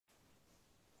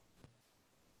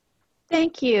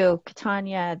Thank you,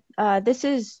 Katanya. This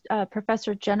is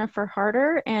Professor Jennifer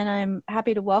Harder, and I'm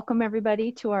happy to welcome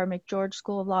everybody to our McGeorge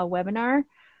School of Law webinar,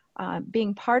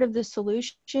 being part of the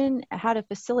solution, how to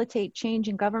facilitate change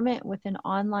in government with an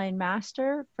online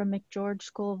master from McGeorge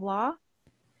School of Law.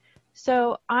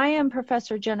 So I am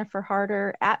Professor Jennifer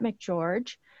Harder at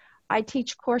McGeorge. I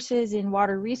teach courses in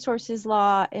water resources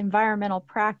law, environmental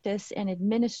practice, and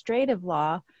administrative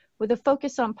law with a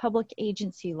focus on public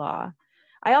agency law.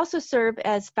 I also serve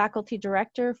as faculty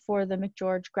director for the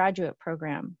McGeorge graduate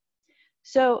program.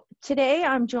 So today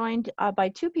I'm joined by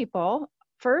two people.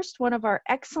 First, one of our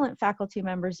excellent faculty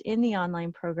members in the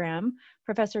online program,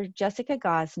 Professor Jessica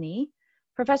Gosney.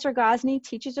 Professor Gosney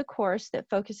teaches a course that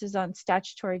focuses on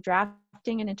statutory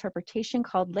drafting and interpretation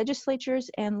called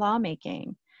Legislatures and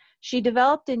Lawmaking. She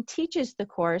developed and teaches the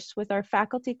course with our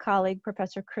faculty colleague,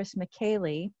 Professor Chris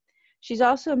McKaylee. She's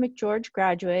also a McGeorge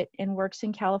graduate and works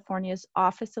in California's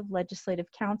Office of Legislative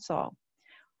Counsel.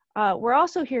 We're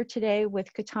also here today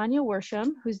with Katanya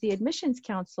Worsham, who's the admissions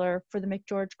counselor for the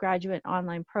McGeorge graduate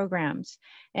online programs,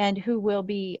 and who will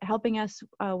be helping us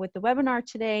with the webinar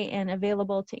today and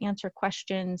available to answer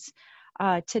questions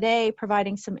today,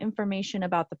 providing some information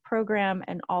about the program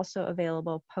and also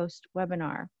available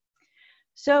post-webinar.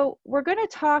 So we're going to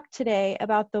talk today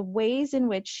about the ways in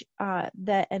which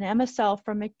that an MSL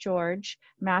from McGeorge,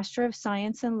 Master of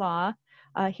Science in Law,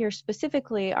 here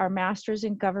specifically our Masters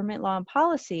in Government Law and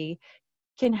Policy,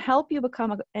 can help you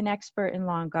become an expert in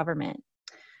law and government.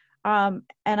 And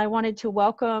I wanted to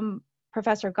welcome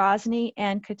Professor Gosney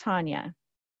and Katanya.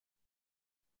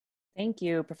 Thank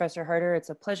you, Professor Harder. It's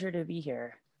a pleasure to be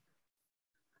here.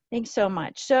 Thanks so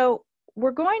much. So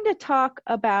we're going to talk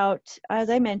about, as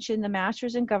I mentioned, the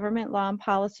Master's in Government Law and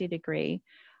Policy degree,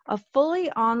 a fully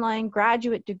online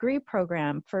graduate degree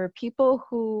program for people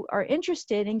who are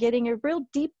interested in getting a real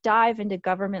deep dive into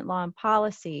government law and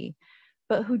policy,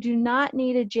 but who do not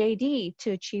need a JD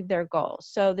to achieve their goals.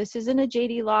 So this isn't a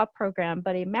JD law program,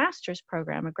 but a master's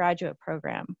program, a graduate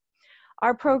program.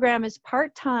 Our program is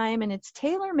part-time and it's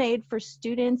tailor-made for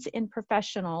students and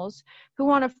professionals who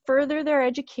want to further their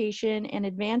education and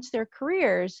advance their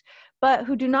careers, but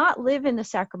who do not live in the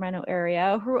Sacramento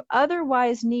area, who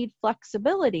otherwise need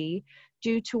flexibility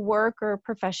due to work or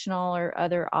professional or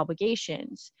other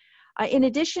obligations. In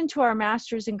addition to our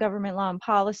Master's in Government Law and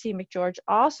Policy, McGeorge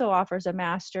also offers a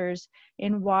Master's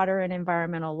in Water and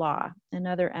Environmental Law,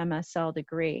 another MSL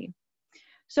degree.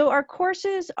 So our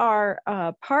courses are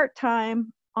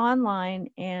part-time, online,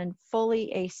 and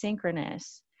fully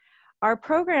asynchronous. Our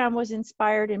program was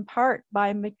inspired in part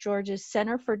by McGeorge's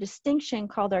Center for Distinction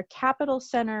called our Capital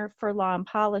Center for Law and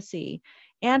Policy,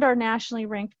 and our nationally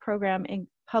ranked program in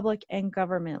Public and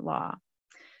Government Law.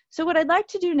 So what I'd like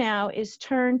to do now is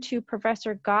turn to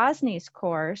Professor Gosney's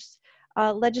course,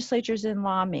 Legislatures and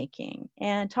Lawmaking,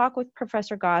 and talk with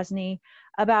Professor Gosney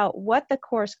about what the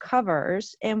course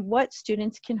covers and what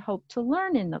students can hope to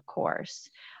learn in the course.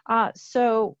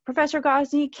 So Professor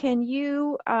Gosney, can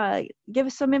you give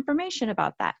us some information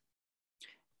about that?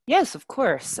 Yes, of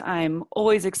course. I'm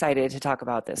always excited to talk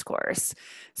about this course.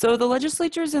 So the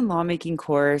Legislatures and Lawmaking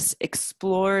course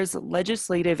explores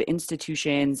legislative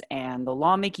institutions and the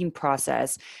lawmaking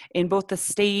process in both the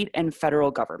state and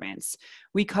federal governments.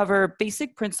 We cover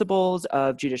basic principles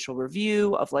of judicial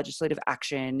review, of legislative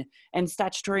action, and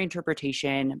statutory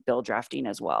interpretation, bill drafting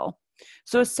as well.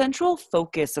 So a central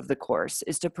focus of the course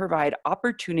is to provide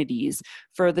opportunities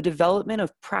for the development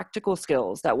of practical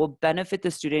skills that will benefit the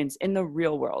students in the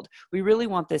real world. We really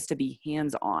want this to be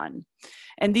hands-on.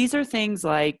 And these are things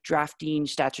like drafting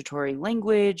statutory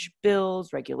language,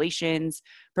 bills, regulations,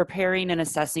 preparing and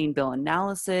assessing bill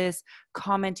analysis,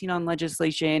 commenting on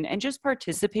legislation, and just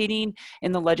participating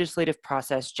in the legislative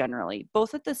process generally,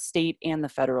 both at the state and the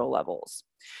federal levels.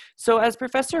 So as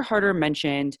Professor Harder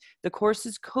mentioned, the course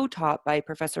is co-taught by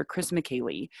Professor Chris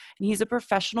McKaylee, and he's a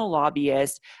professional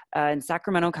lobbyist in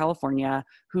Sacramento, California,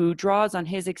 who draws on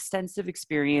his extensive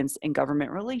experience in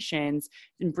government relations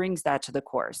and brings that to the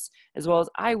course, as well as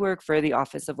I work for the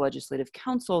Office of Legislative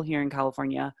Counsel here in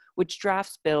California, which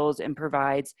drafts bills and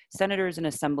provides senators and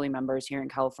assembly members here in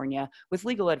California with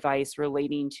legal advice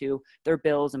relating to their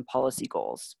bills and policy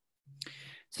goals.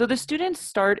 So the students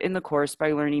start in the course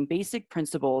by learning basic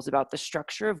principles about the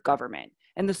structure of government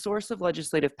and the source of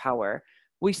legislative power.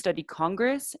 We study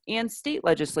Congress and state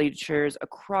legislatures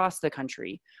across the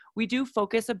country. We do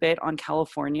focus a bit on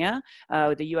California,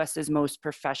 the US's most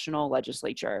professional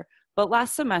legislature. But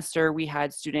last semester, we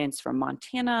had students from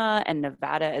Montana and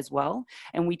Nevada as well,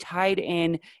 and we tied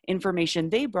in information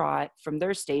they brought from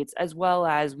their states, as well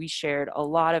as we shared a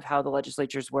lot of how the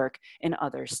legislatures work in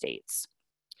other states.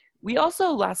 We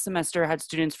also last semester had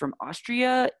students from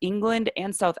Austria, England,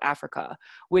 and South Africa,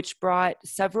 which brought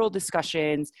several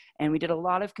discussions, and we did a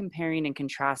lot of comparing and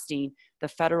contrasting the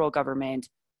federal government,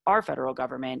 our federal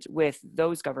government, with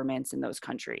those governments in those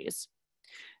countries.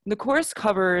 The course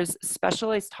covers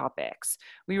specialized topics.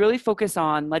 We really focus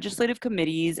on legislative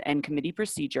committees and committee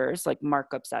procedures like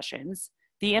markup sessions,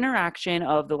 the interaction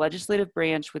of the legislative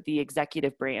branch with the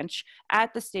executive branch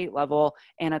at the state level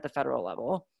and at the federal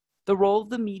level, the role of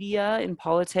the media in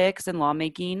politics and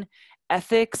lawmaking,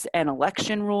 ethics and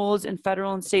election rules in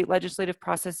federal and state legislative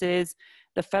processes,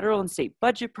 the federal and state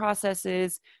budget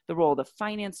processes, the role of the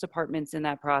finance departments in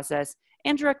that process,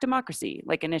 and direct democracy,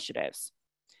 like initiatives.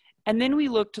 And then we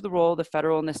look to the role of the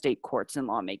federal and the state courts in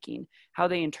lawmaking, how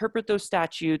they interpret those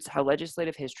statutes, how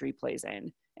legislative history plays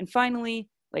in. And finally,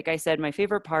 like I said, my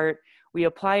favorite part, we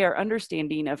apply our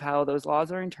understanding of how those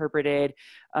laws are interpreted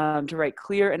to write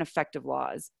clear and effective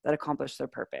laws that accomplish their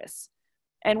purpose.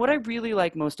 And what I really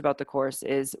like most about the course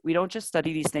is we don't just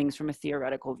study these things from a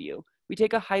theoretical view. We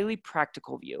take a highly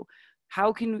practical view.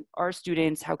 How can our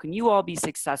students, how can you all be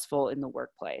successful in the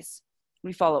workplace?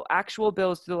 We follow actual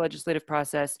bills through the legislative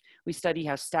process. We study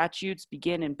how statutes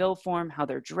begin in bill form, how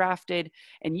they're drafted,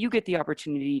 and you get the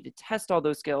opportunity to test all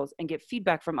those skills and get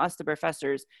feedback from us, the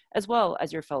professors, as well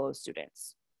as your fellow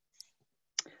students.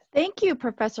 Thank you,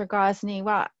 Professor Gosney.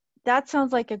 Wow, that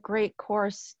sounds like a great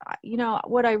course. You know,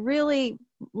 what I really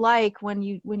like when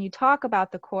you talk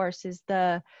about the course is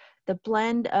the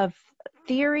blend of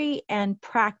theory and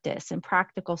practice and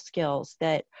practical skills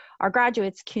that our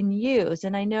graduates can use.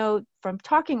 And I know from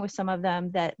talking with some of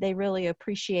them that they really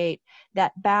appreciate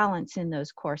that balance in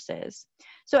those courses.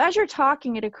 So as you're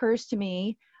talking, it occurs to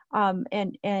me,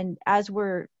 and as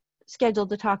we're scheduled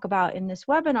to talk about in this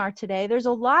webinar today, there's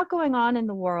a lot going on in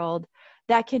the world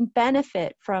that can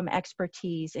benefit from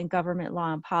expertise in government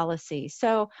law and policy.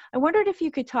 So I wondered if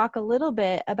you could talk a little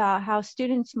bit about how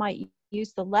students might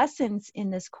use the lessons in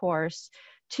this course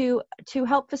to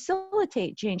help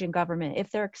facilitate change in government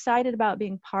if they're excited about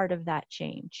being part of that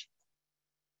change.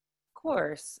 Of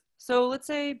course. So let's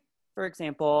say, for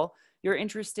example, you're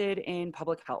interested in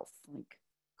public health, like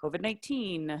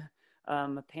COVID-19,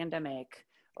 a pandemic,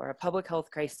 or a public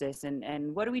health crisis,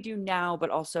 and what do we do now, but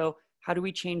also how do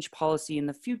we change policy in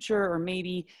the future, or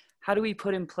maybe how do we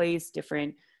put in place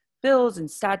different bills and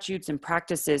statutes and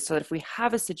practices so that if we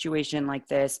have a situation like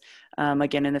this,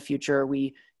 again, in the future,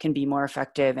 we can be more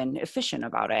effective and efficient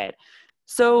about it.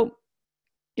 So,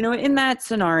 you know, in that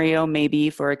scenario,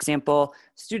 maybe, for example,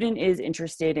 student is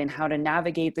interested in how to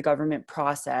navigate the government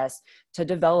process to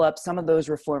develop some of those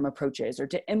reform approaches or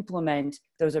to implement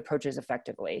those approaches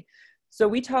effectively. So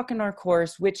we talk in our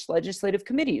course which legislative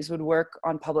committees would work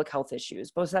on public health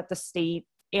issues, both at the state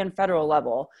and federal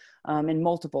level in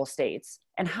multiple states.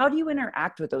 And how do you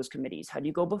interact with those committees? How do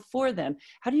you go before them?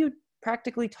 How do you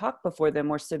practically talk before them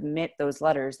or submit those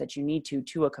letters that you need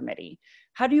to a committee?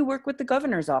 How do you work with the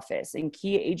governor's office and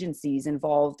key agencies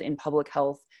involved in public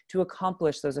health to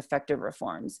accomplish those effective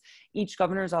reforms? Each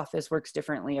governor's office works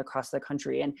differently across the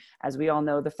country. And as we all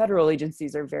know, the federal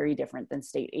agencies are very different than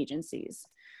state agencies.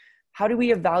 How do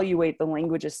we evaluate the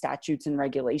language of statutes and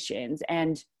regulations?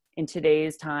 And in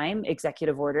today's time,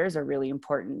 executive orders are really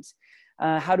important.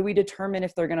 How do we determine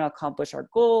if they're going to accomplish our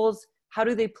goals? How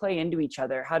do they play into each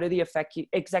other? How do the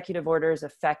executive orders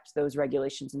affect those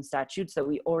regulations and statutes that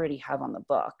we already have on the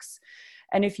books?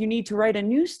 And if you need to write a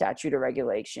new statute or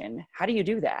regulation, how do you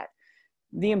do that?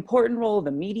 The important role of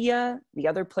the media, the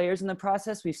other players in the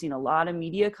process, we've seen a lot of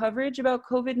media coverage about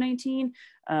COVID-19.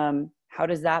 How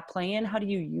does that play in? How do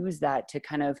you use that to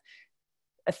kind of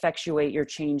effectuate your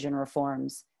change and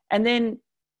reforms? And then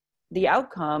the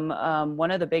outcome,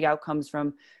 one of the big outcomes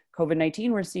from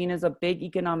COVID-19 we're seeing is a big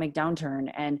economic downturn.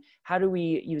 And how do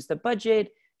we use the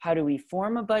budget? How do we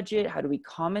form a budget? How do we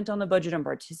comment on the budget and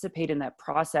participate in that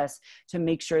process to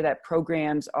make sure that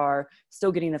programs are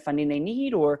still getting the funding they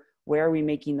need, or where are we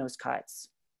making those cuts?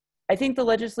 I think the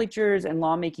legislatures and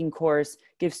lawmaking course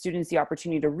gives students the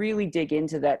opportunity to really dig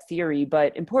into that theory,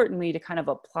 but importantly, to kind of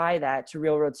apply that to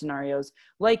real world scenarios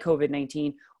like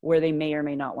COVID-19, where they may or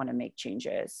may not want to make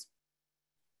changes.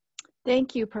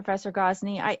 Thank you, Professor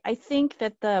Gosney. I think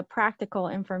that the practical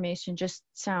information just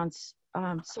sounds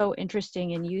so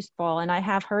interesting and useful, and I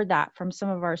have heard that from some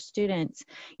of our students.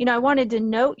 You know, I wanted to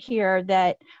note here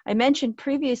that I mentioned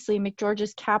previously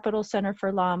McGeorge's Capital Center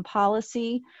for Law and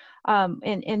Policy.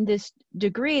 In this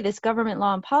degree, this government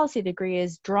law and policy degree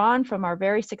is drawn from our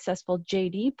very successful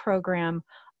JD program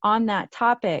on that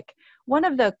topic. one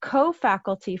of the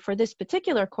co-faculty for this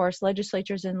particular course,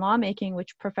 Legislatures in Lawmaking,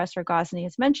 which Professor Gosney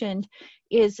has mentioned,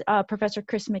 is Professor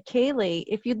Chris McCaley.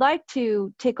 If you'd like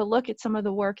to take a look at some of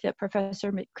the work that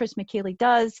Professor Chris McCaley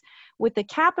does with the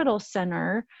Capital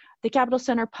Center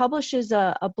publishes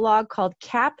a blog called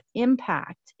Cap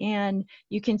Impact, and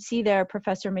you can see there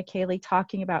Professor McCaley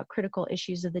talking about critical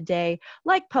issues of the day,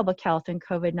 like public health and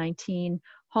COVID-19,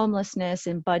 homelessness,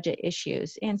 and budget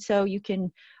issues. And so you can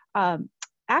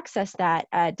access that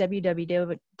at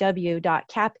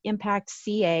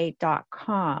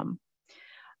www.capimpactca.com.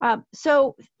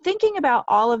 So thinking about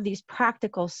all of these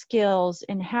practical skills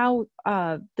and how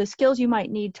the skills you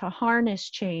might need to harness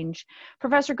change,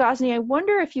 Professor Gosney, I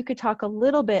wonder if you could talk a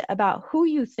little bit about who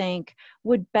you think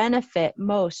would benefit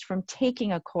most from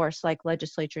taking a course like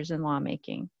Legislatures in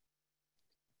Lawmaking.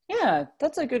 Yeah,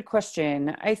 that's a good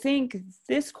question. I think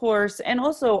this course, and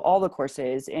also all the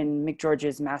courses in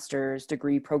McGeorge's master's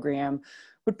degree program,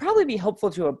 would probably be helpful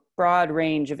to a broad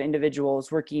range of individuals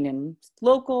working in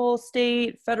local,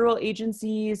 state, federal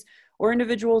agencies, or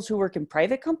individuals who work in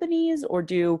private companies or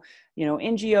do,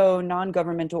 NGO,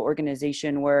 non-governmental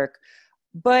organization work.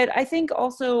 But I think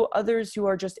also others who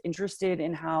are just interested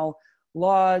in how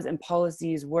laws and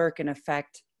policies work and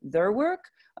affect their work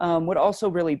would also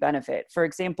really benefit. For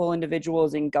example,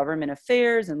 individuals in government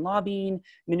affairs and lobbying,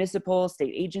 municipal,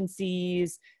 state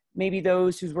agencies, maybe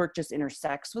those whose work just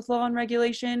intersects with law and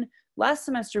regulation. Last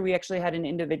semester, we actually had an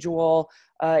individual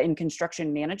in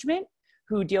construction management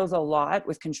who deals a lot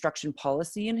with construction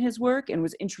policy in his work and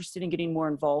was interested in getting more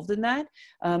involved in that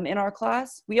in our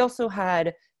class. We also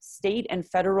had state and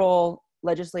federal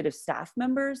legislative staff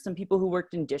members, some people who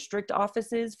worked in district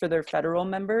offices for their federal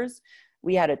members.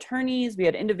 We had attorneys, we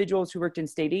had individuals who worked in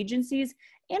state agencies,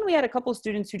 and we had a couple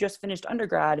students who just finished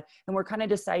undergrad and were kind of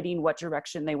deciding what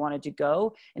direction they wanted to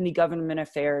go in the government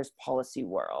affairs policy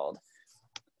world.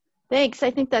 Thanks. I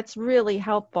think that's really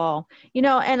helpful.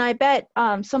 And I bet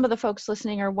some of the folks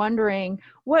listening are wondering,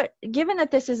 given that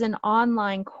this is an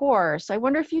online course, I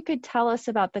wonder if you could tell us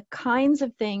about the kinds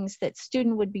of things that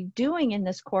student would be doing in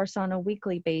this course on a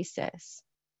weekly basis.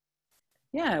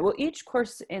 Yeah, well, each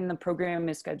course in the program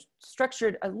is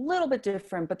structured a little bit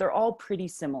different, but they're all pretty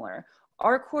similar.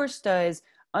 Our course does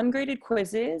ungraded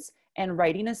quizzes and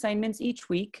writing assignments each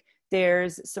week.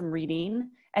 There's some reading,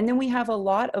 and then we have a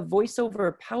lot of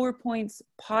voiceover PowerPoints,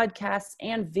 podcasts,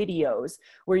 and videos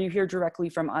where you hear directly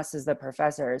from us as the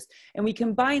professors. And we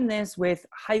combine this with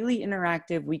highly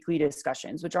interactive weekly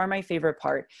discussions, which are my favorite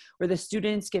part, where the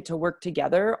students get to work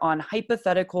together on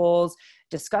hypotheticals,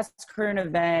 discuss current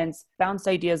events, bounce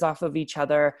ideas off of each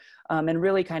other, and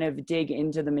really kind of dig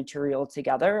into the material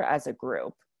together as a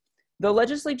group. The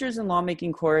Legislatures in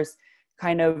Lawmaking course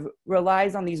kind of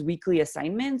relies on these weekly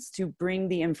assignments to bring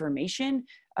the information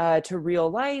to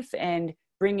real life and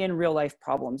bring in real life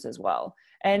problems as well.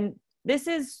 And this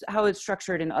is how it's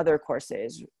structured in other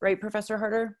courses, right, Professor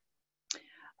Harder?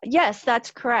 Yes, that's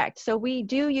correct. So we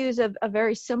do use a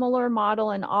very similar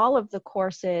model in all of the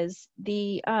courses.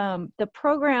 The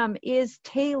program is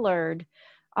tailored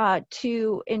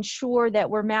to ensure that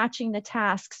we're matching the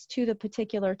tasks to the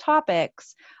particular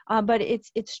topics, but it's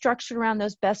structured around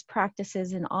those best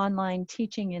practices in online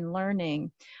teaching and learning.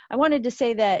 I wanted to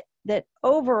say that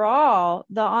overall,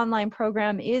 the online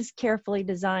program is carefully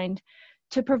designed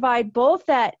to provide both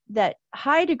that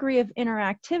high degree of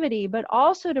interactivity, but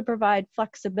also to provide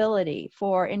flexibility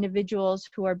for individuals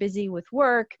who are busy with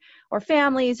work or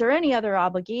families or any other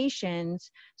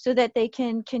obligations, so that they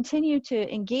can continue to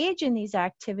engage in these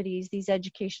activities, these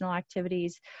educational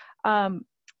activities, while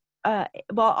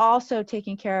also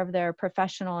taking care of their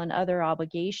professional and other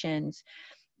obligations.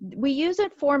 We use a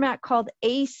format called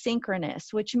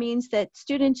asynchronous, which means that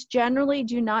students generally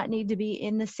do not need to be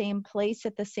in the same place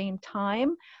at the same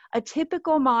time. A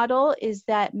typical model is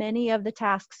that many of the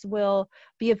tasks will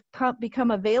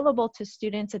become available to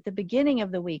students at the beginning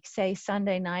of the week, say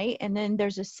Sunday night, and then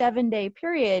there's a 7-day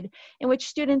period in which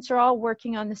students are all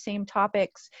working on the same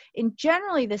topics in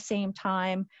generally the same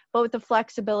time, but with the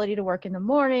flexibility to work in the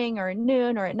morning or at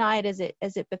noon or at night as it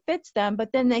befits them,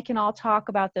 but then they can all talk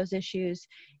about those issues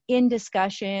in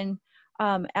discussion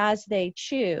as they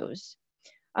choose.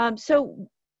 So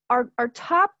our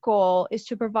top goal is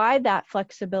to provide that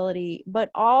flexibility, but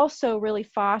also really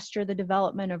foster the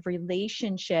development of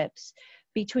relationships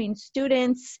between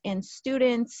students and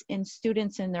students and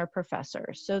students and their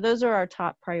professors. So those are our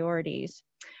top priorities.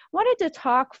 I wanted to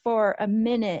talk for a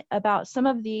minute about some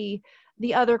of the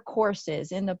other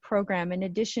courses in the program in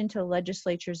addition to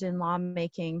Legislatures in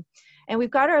Lawmaking. And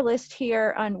we've got our list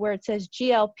here on where it says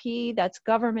GLP, that's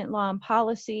Government Law and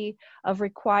Policy, of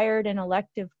required and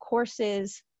elective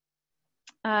courses.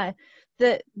 Uh,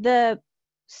 the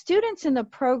students in the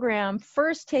program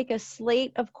first take a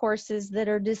slate of courses that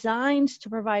are designed to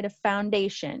provide a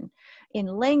foundation in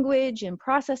language, in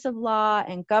process of law,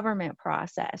 and government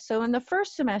process. So in the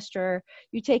first semester,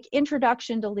 you take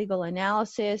Introduction to Legal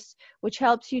Analysis, which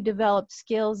helps you develop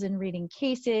skills in reading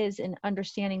cases and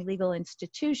understanding legal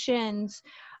institutions,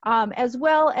 as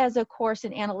well as a course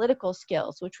in analytical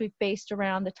skills, which we've based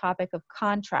around the topic of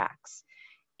contracts.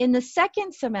 In the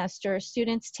second semester,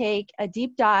 students take a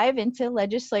deep dive into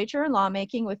legislature and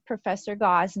lawmaking with Professor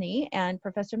Gosney and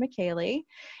Professor McKaylee,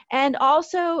 and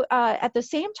also at the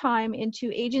same time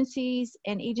into agencies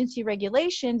and agency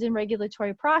regulations and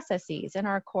regulatory processes in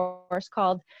our course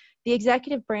called The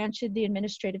Executive Branch of the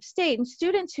Administrative State. And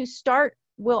students who start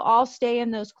will all stay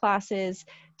in those classes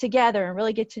together and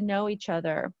really get to know each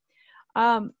other.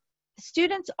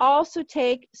 Students also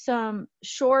take some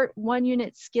short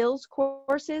one-unit skills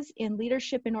courses in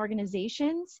leadership in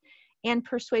organizations and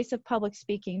persuasive public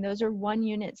speaking. Those are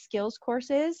one-unit skills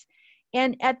courses.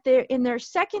 And in their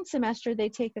second semester, they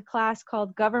take a class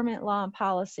called Government Law and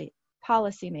Policy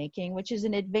Making, which is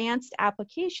an advanced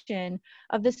application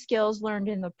of the skills learned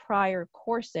in the prior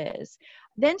courses.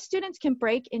 Then students can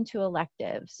break into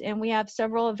electives, and we have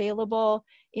several available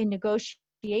in negotiations,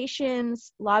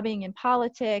 lobbying and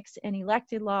politics, and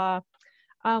elected law.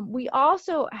 We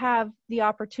also have the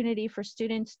opportunity for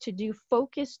students to do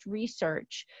focused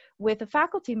research with a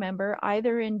faculty member,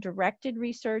 either in directed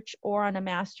research or on a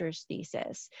master's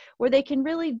thesis, where they can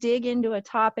really dig into a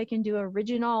topic and do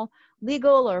original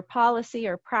legal or policy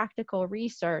or practical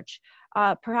research,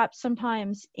 perhaps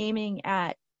sometimes aiming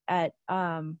at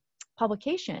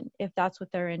publication, if that's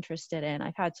what they're interested in.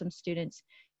 I've had some students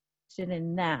interested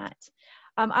in that.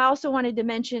 I also wanted to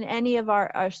mention any of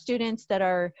our students that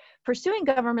are pursuing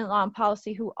government law and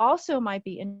policy who also might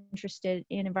be interested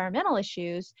in environmental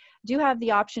issues do have the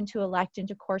option to elect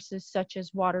into courses such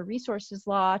as water resources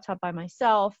law, taught by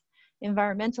myself,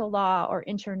 environmental law, or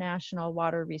international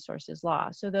water resources law.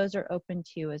 So those are open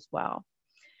to you as well.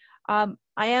 I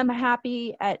am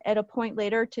happy at a point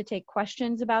later to take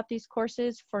questions about these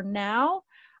courses. For now,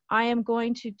 I am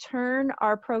going to turn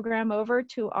our program over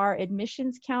to our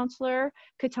admissions counselor,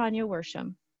 Katanya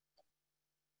Worsham.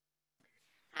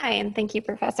 Hi, and thank you,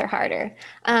 Professor Harder.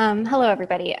 Hello,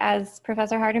 everybody. As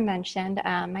Professor Harder mentioned,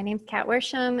 my name is Kat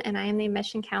Worsham, and I am the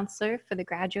admission counselor for the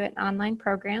graduate and online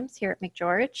programs here at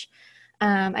McGeorge.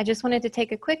 I just wanted to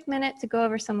take a quick minute to go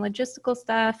over some logistical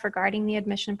stuff regarding the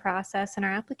admission process and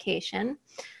our application.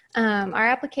 Our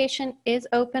application is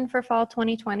open for fall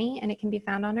 2020, and it can be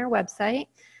found on our website.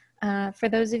 For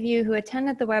those of you who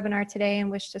attended the webinar today and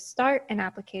wish to start an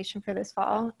application for this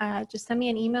fall, just send me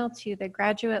an email to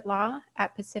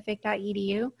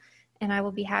thegraduatelaw@pacific.edu, and I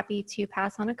will be happy to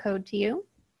pass on a code to you.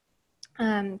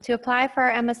 To apply for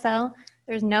our MSL,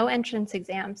 there's no entrance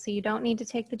exam, so you don't need to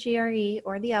take the GRE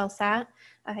or the LSAT.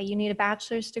 You need a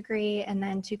bachelor's degree and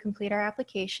then to complete our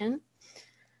application.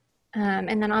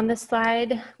 And then on this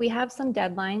slide, we have some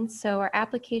deadlines. So our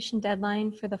application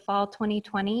deadline for the fall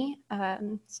 2020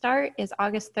 start is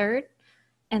August 3rd.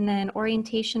 And then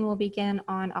orientation will begin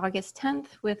on August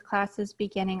 10th with classes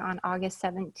beginning on August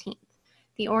 17th.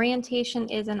 The orientation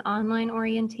is an online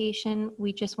orientation.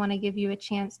 We just want to give you a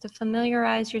chance to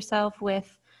familiarize yourself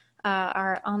with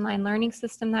our online learning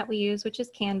system that we use, which is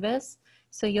Canvas.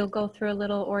 So you'll go through a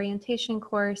little orientation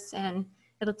course, and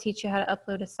it'll teach you how to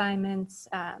upload assignments,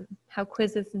 how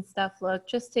quizzes and stuff look,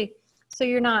 just so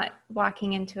you're not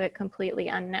walking into it completely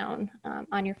unknown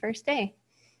on your first day.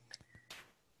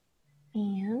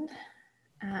 And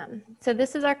so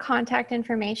this is our contact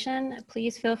information.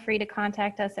 Please feel free to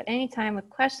contact us at any time with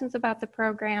questions about the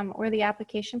program or the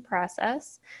application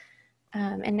process.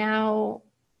 And now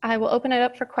I will open it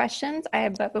up for questions,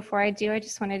 but before I do, I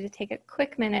just wanted to take a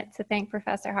quick minute to thank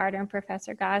Professor Harder and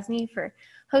Professor Gosney for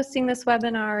hosting this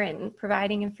webinar and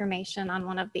providing information on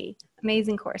one of the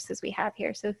amazing courses we have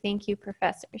here. So thank you,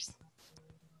 professors.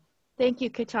 Thank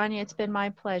you, Katanya. It's been my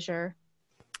pleasure.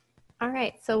 All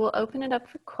right, so we'll open it up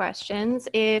for questions.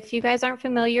 If you guys aren't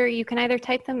familiar, you can either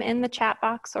type them in the chat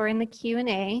box or in the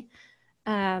Q&A.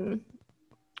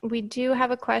 We do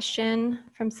have a question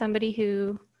from somebody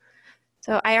who,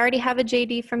 so I already have a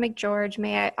JD from McGeorge.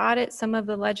 May I audit some of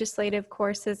the legislative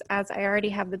courses as I already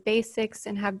have the basics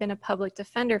and have been a public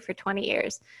defender for 20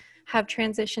 years, have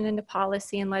transitioned into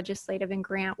policy and legislative and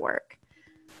grant work.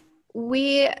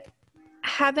 We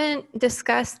haven't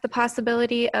discussed the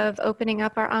possibility of opening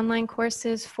up our online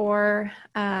courses for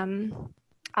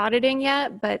auditing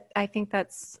yet, but I think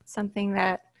that's something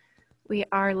that we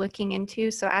are looking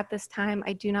into. So at this time,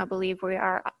 I do not believe we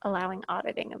are allowing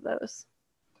auditing of those.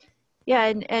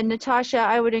 Yeah, and Natasha,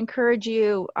 I would encourage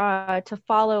you to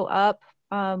follow up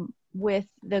with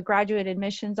the graduate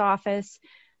admissions office,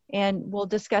 and we'll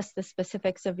discuss the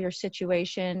specifics of your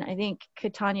situation. I think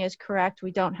Katanya is correct.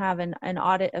 We don't have an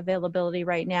audit availability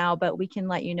right now, but we can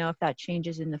let you know if that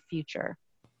changes in the future.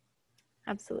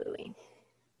 Absolutely.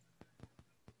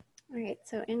 All right,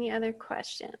 so any other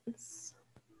questions?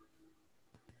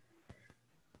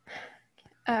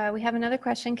 We have another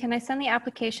question. Can I send the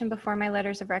application before my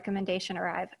letters of recommendation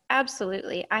arrive?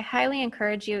 Absolutely. I highly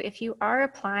encourage you, if you are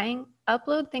applying,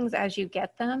 upload things as you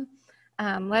get them.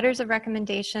 Letters of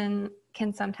recommendation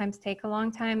can sometimes take a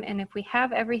long time, and if we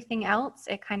have everything else,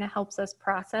 it kind of helps us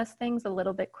process things a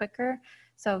little bit quicker.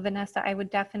 So Vanessa, I would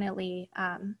definitely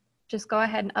just go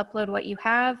ahead and upload what you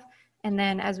have, and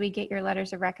then as we get your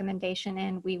letters of recommendation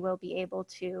in, we will be able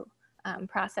to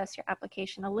process your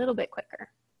application a little bit quicker.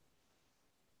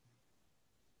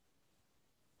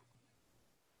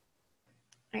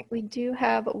 All right, we do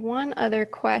have one other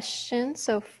question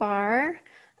so far.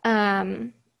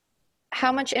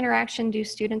 How much interaction do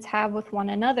students have with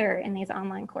one another in these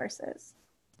online courses?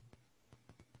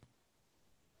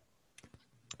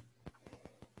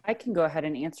 I can go ahead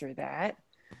and answer that.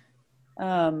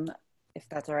 If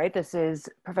that's all right. This is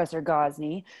Professor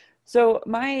Gosney. So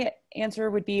my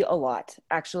answer would be a lot,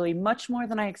 actually, much more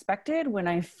than I expected when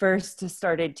I first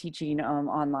started teaching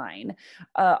online.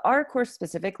 Our course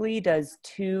specifically does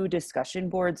 2 discussion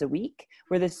boards a week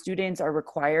where the students are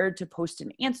required to post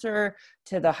an answer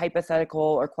to the hypothetical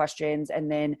or questions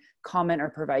and then comment or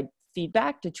provide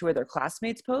feedback to 2 of their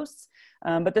classmates' posts.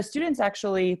 But the students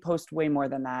actually post way more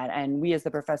than that, and we as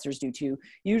the professors do too.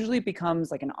 Usually becomes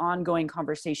like an ongoing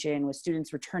conversation with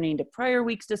students returning to prior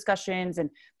week's discussions and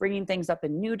bringing things up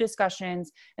in new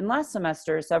discussions. And last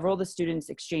semester, several of the students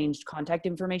exchanged contact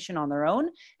information on their own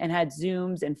and had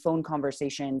Zooms and phone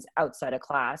conversations outside of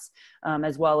class,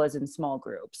 as well as in small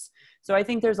groups. So I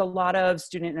think there's a lot of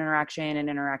student interaction and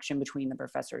interaction between the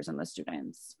professors and the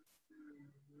students.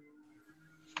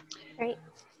 Great.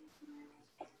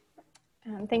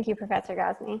 Thank you, Professor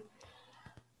Gosney.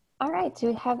 All right, do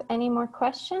we have any more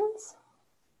questions?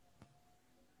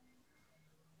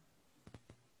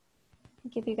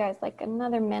 I'll give you guys like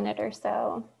another minute or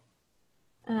so.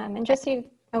 And just so you,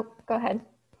 oh, go ahead.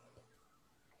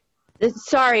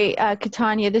 Sorry,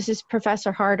 Katanya, this is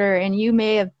Professor Harder, and you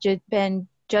may have been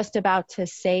just about to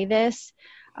say this,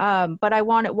 but I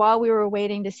wanted, while we were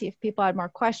waiting to see if people had more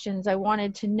questions, I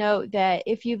wanted to note that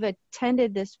if you've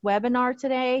attended this webinar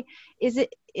today, is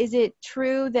it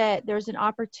true that there's an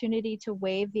opportunity to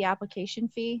waive the application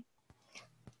fee?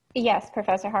 Yes,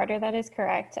 Professor Harder, that is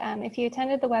correct. If you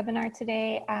attended the webinar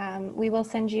today, we will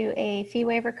send you a fee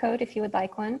waiver code if you would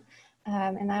like one,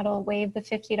 and that'll waive the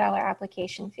 $50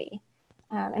 application fee.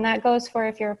 And that goes for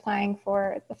if you're applying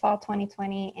for the fall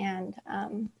 2020 and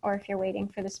or if you're waiting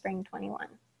for the spring 21.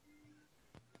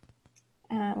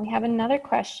 We have another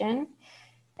question.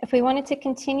 If we wanted to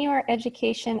continue our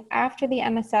education after the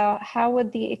MSL, how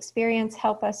would the experience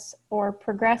help us or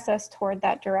progress us toward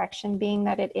that direction, being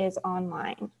that it is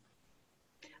online?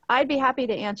 I'd be happy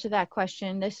to answer that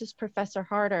question. This is Professor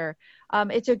Harder.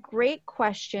 It's a great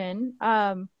question.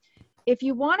 If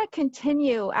you want to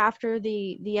continue after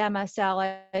the MSL,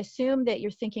 I assume that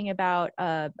you're thinking about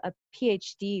a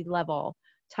PhD level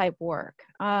type work.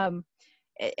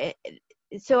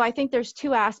 So I think there's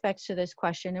 2 aspects to this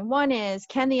question. And one is,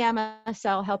 can the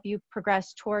MSL help you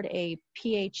progress toward a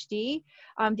PhD?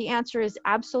 The answer is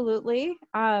absolutely.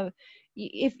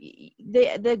 If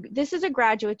this is a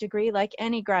graduate degree, like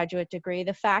any graduate degree,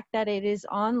 the fact that it is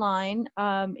online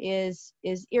is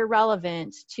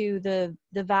irrelevant to the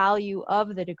value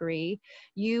of the degree.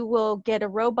 You will get a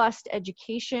robust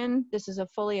education. This is a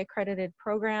fully accredited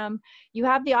program. You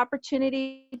have the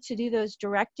opportunity to do those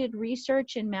directed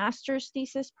research and master's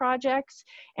thesis projects.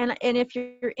 And if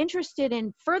you're interested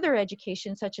in further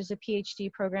education, such as a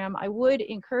PhD program, I would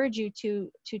encourage you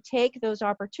to take those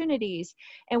opportunities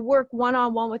and work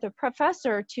one-on-one with a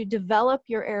professor to develop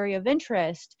your area of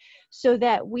interest so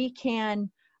that we can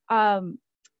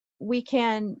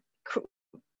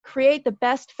create the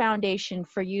best foundation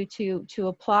for you to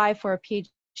apply for a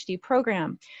PhD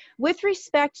program. With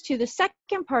respect to the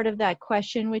second part of that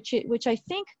question, which I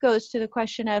think goes to the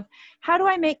question of how do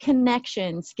I make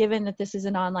connections given that this is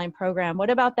an online program?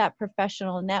 What about that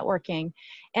professional networking?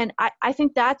 And I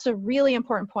think that's a really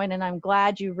important point, and I'm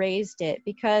glad you raised it,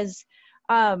 because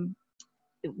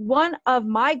one of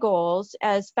my goals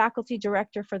as faculty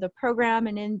director for the program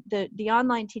and in the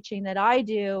online teaching that I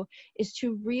do is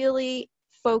to really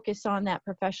focus on that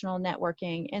professional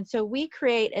networking. And so we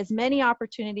create as many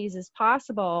opportunities as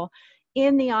possible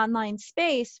in the online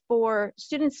space for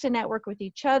students to network with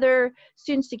each other,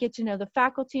 students to get to know the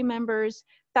faculty members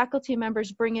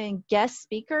bring in guest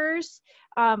speakers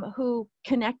who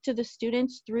connect to the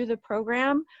students through the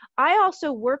program. I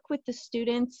also work with the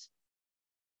students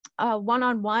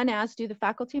one-on-one, as do the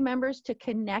faculty members, to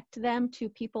connect them to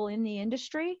people in the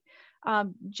industry,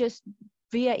 just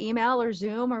via email or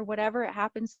Zoom or whatever it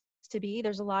happens to be.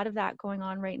 There's a lot of that going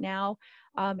on right now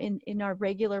in our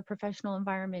regular professional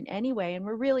environment anyway, and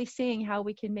we're really seeing how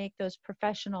we can make those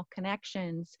professional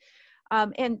connections.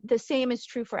 And the same is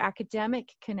true for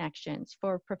academic connections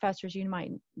for professors you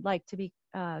might like to be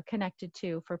connected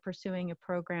to for pursuing a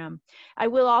program. I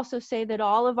will also say that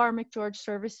all of our McGeorge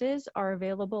services are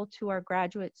available to our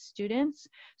graduate students.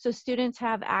 So students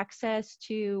have access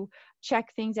to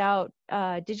check things out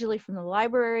digitally from the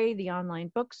library, the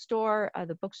online bookstore.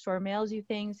 The bookstore mails you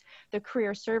things. The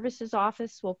Career Services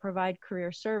Office will provide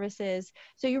career services.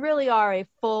 So you really are a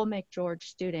full McGeorge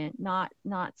student, not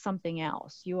something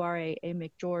else. You are a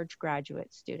McGeorge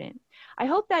graduate student. I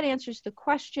hope that answers the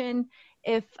question.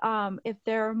 If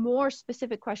there are more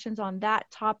specific questions on that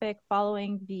topic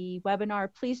following the webinar,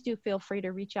 please do feel free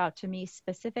to reach out to me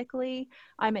specifically.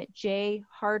 I'm at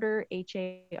jharder,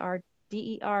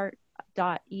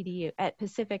 HARDER.edu, at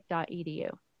pacific.edu.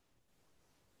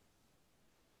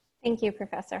 Thank you,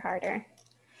 Professor Harder.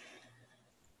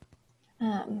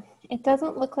 It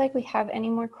doesn't look like we have any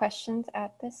more questions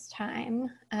at this time.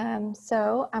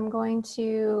 So I'm going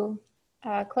to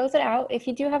close it out. If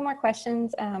you do have more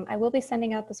questions, I will be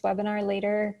sending out this webinar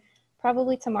later,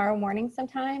 probably tomorrow morning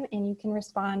sometime, and you can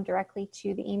respond directly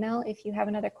to the email. If you have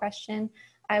another question,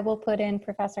 I will put in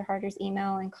Professor Harder's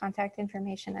email and contact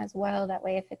information as well. That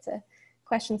way, if it's a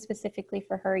question specifically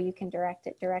for her, you can direct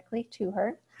it directly to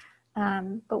her.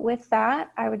 But with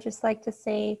that, I would just like to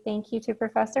say thank you to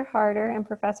Professor Harder and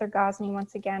Professor Gosney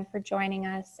once again for joining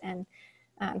us and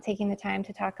taking the time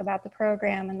to talk about the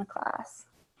program and the class.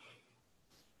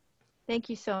 Thank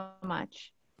you so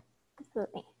much.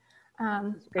 Absolutely.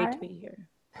 It's great to be here.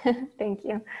 Thank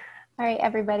you. All right,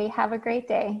 everybody, have a great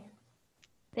day.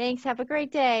 Thanks. Have a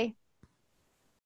great day.